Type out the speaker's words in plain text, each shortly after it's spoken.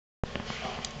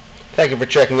Thank you for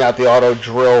checking out the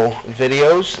AutoDrill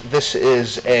videos. This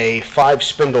is a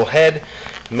 5-spindle head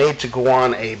made to go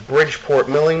on a Bridgeport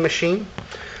milling machine.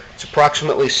 It's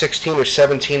approximately 16 or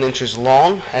 17 inches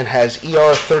long and has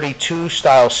ER32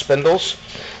 style spindles,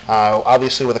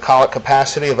 obviously with a collet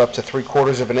capacity of up to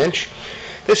 3/4 of an inch.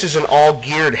 This is an all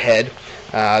geared head.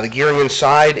 The gearing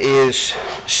inside is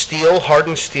steel,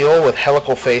 hardened steel with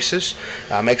helical faces.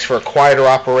 Makes for a quieter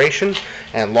operation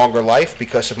and longer life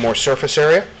because of more surface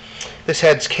area. This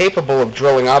head's capable of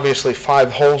drilling obviously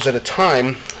 5 holes at a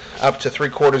time up to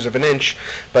 3/4 of an inch,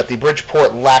 but the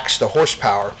Bridgeport lacks the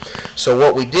horsepower. So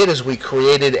what we did is we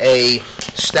created a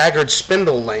staggered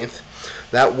spindle length.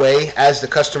 That way, as the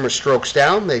customer strokes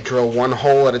down, they drill 1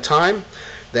 hole at a time,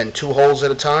 then 2 holes at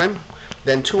a time,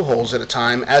 then 2 holes at a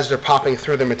time as they're popping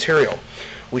through the material.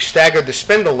 We staggered the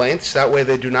spindle lengths, that way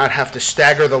they do not have to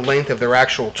stagger the length of their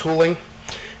actual tooling.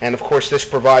 And of course this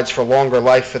provides for longer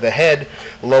life for the head,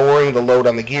 lowering the load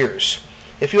on the gears.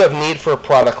 If you have need for a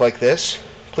product like this,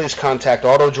 please contact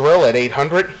AutoDrill at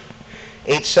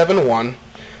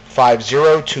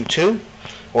 800-871-5022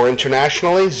 or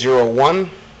internationally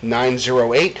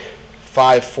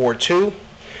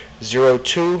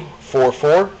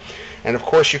 01-908-542-0244. And of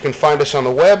course you can find us on the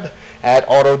web at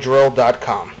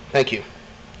autodrill.com. Thank you.